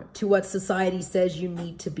conform to what society says you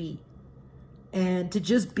need to be. And to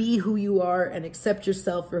just be who you are and accept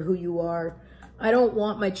yourself for who you are. I don't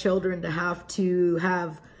want my children to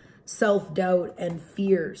have self-doubt and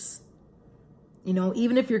fears.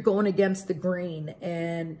 Even if you're going against the grain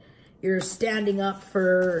and you're standing up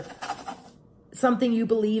for something you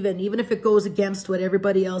believe in, even if it goes against what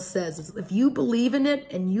everybody else says. If you believe in it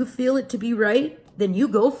and you feel it to be right, then you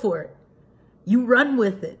go for it. You run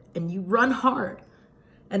with it and you run hard.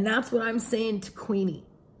 And that's what I'm saying to Queenie.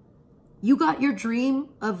 You got your dream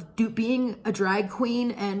of being a drag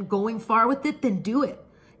queen and going far with it, then do it.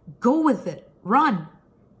 Go with it. Run.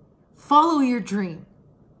 Follow your dream.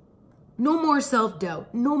 No more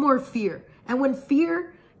self-doubt. No more fear. And when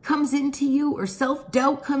fear comes into you or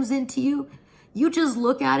self-doubt comes into you, you just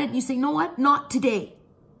look at it and you say, you know what? Not today.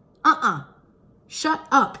 Shut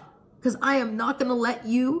up. Because I am not going to let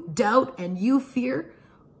you doubt and you fear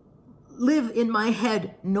live in my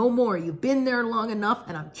head no more. You've been there long enough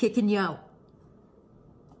and I'm kicking you out.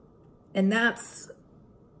 And that's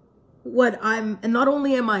what and not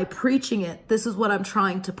only am I preaching it, this is what I'm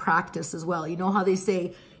trying to practice as well. You know how they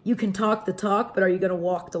say you can talk the talk, but are you going to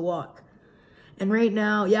walk the walk? And right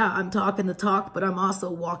now, yeah, I'm talking the talk, but I'm also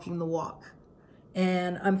walking the walk.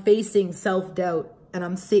 And I'm facing self-doubt and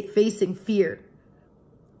I'm facing fear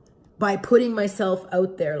by putting myself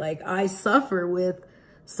out there. Like I suffer with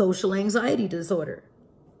social anxiety disorder.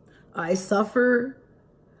 I suffer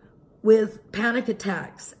with panic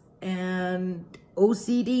attacks and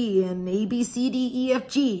OCD and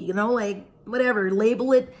ABCDEFG, you know, like whatever,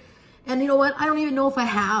 label it. And you know what? I don't even know if I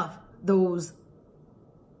have those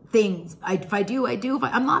things. If I do, I do.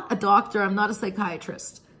 I'm not a doctor. I'm not a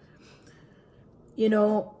psychiatrist. You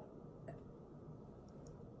know,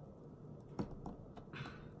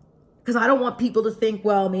 because I don't want people to think,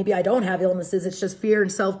 well, maybe I don't have illnesses. It's just fear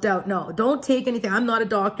and self-doubt. No, don't take anything. I'm not a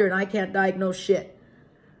doctor and I can't diagnose shit.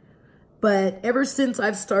 But ever since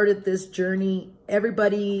I've started this journey,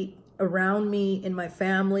 everybody around me in my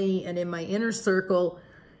family and in my inner circle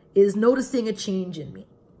is noticing a change in me.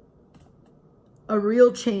 A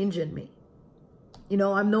real change in me. You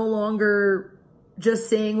know, I'm no longer just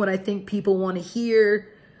saying what I think people want to hear.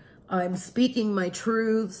 I'm speaking my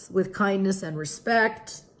truths with kindness and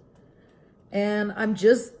respect. And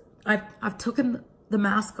I've taken the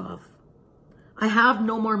mask off. I have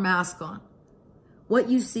no more mask on. What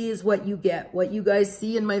you see is what you get. What you guys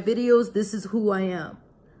see in my videos, this is who I am.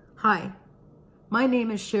 Hi, my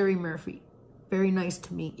name is Sherry Murphy. Very nice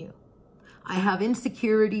to meet you. I have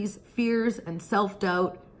insecurities, fears, and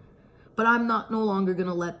self-doubt, but I'm no longer going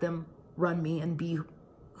to let them run me and be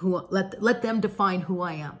let them define who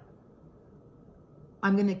I am.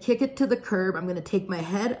 I'm going to kick it to the curb. I'm going to take my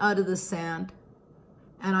head out of the sand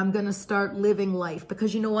and I'm going to start living life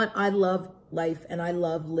because you know what? I love life and I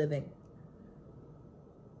love living.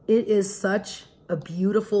 It is such a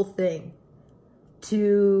beautiful thing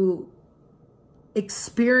to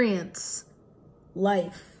experience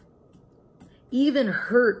life. Even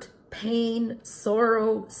hurt, pain,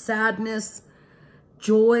 sorrow, sadness,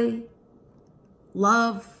 joy,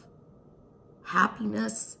 love,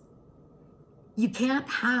 happiness. You can't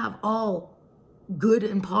have all good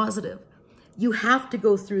and positive. You have to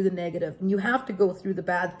go through the negative and you have to go through the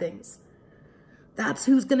bad things. That's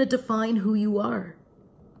who's going to define who you are.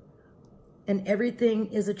 And everything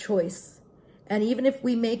is a choice. And even if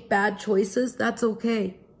we make bad choices, that's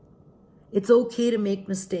okay. It's okay to make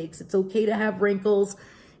mistakes. It's okay to have wrinkles.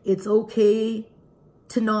 It's okay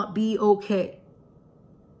to not be okay.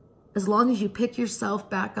 As long as you pick yourself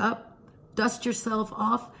back up, dust yourself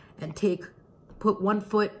off, and put one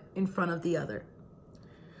foot in front of the other.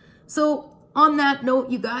 So on that note,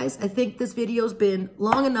 you guys, I think this video's been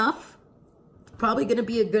long enough. It's probably going to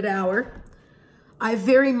be a good hour. I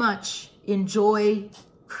very much enjoy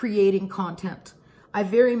creating content. I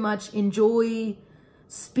very much enjoy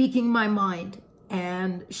speaking my mind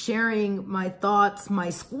and sharing my thoughts, my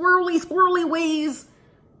squirrely ways,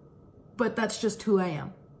 but that's just who I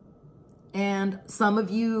am. And some of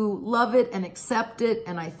you love it and accept it,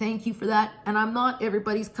 and I thank you for that. And I'm not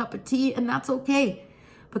everybody's cup of tea, and that's okay,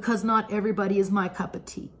 because not everybody is my cup of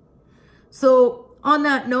tea. So on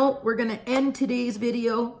that note, we're gonna end today's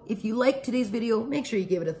video. If you like today's video, make sure you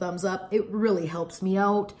give it a thumbs up. It really helps me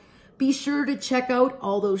out. Be sure to check out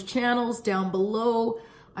all those channels down below.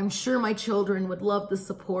 I'm sure my children would love the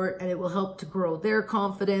support and it will help to grow their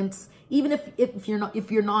confidence. Even if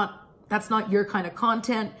you're not, that's not your kind of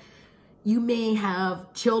content, you may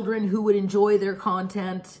have children who would enjoy their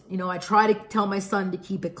content. You know, I try to tell my son to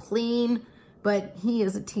keep it clean, but he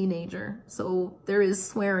is a teenager, so there is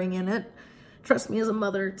swearing in it. Trust me, as a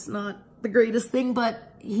mother, it's not the greatest thing,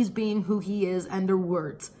 but he's being who he is, and they're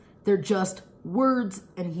words. They're just words,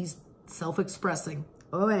 and he's self-expressing.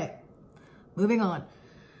 Okay, moving on.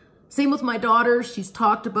 Same with my daughter. She's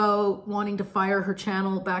talked about wanting to fire her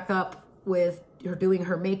channel back up with her doing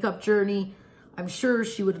her makeup journey. I'm sure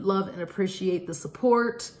she would love and appreciate the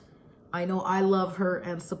support. I know I love her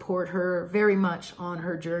and support her very much on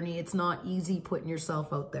her journey. It's not easy putting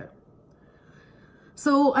yourself out there.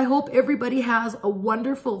 So I hope everybody has a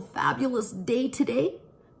wonderful, fabulous day today.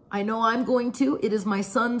 I know I'm going to. It is my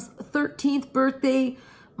son's 13th birthday.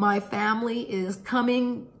 My family is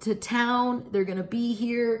coming to town. They're going to be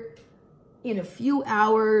here in a few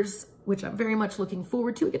hours, which I'm very much looking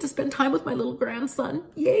forward to. I get to spend time with my little grandson.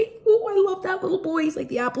 Yay. Oh, I love that little boy. He's like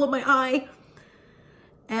the apple of my eye.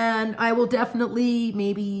 And I will definitely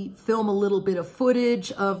maybe film a little bit of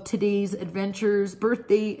footage of today's adventures,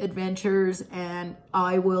 birthday adventures, and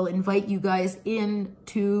I will invite you guys in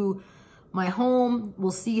to my home.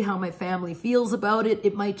 We'll see how my family feels about it.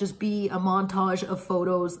 It might just be a montage of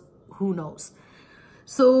photos. Who knows?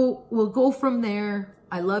 So we'll go from there.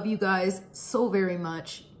 I love you guys so very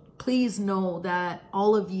much. Please know that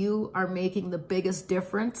all of you are making the biggest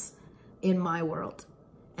difference in my world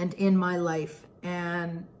and in my life.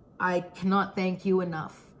 And I cannot thank you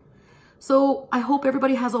enough. So I hope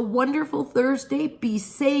everybody has a wonderful Thursday. Be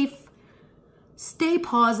safe, stay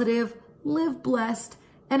positive, live blessed,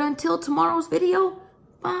 And until tomorrow's video,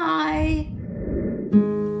 bye.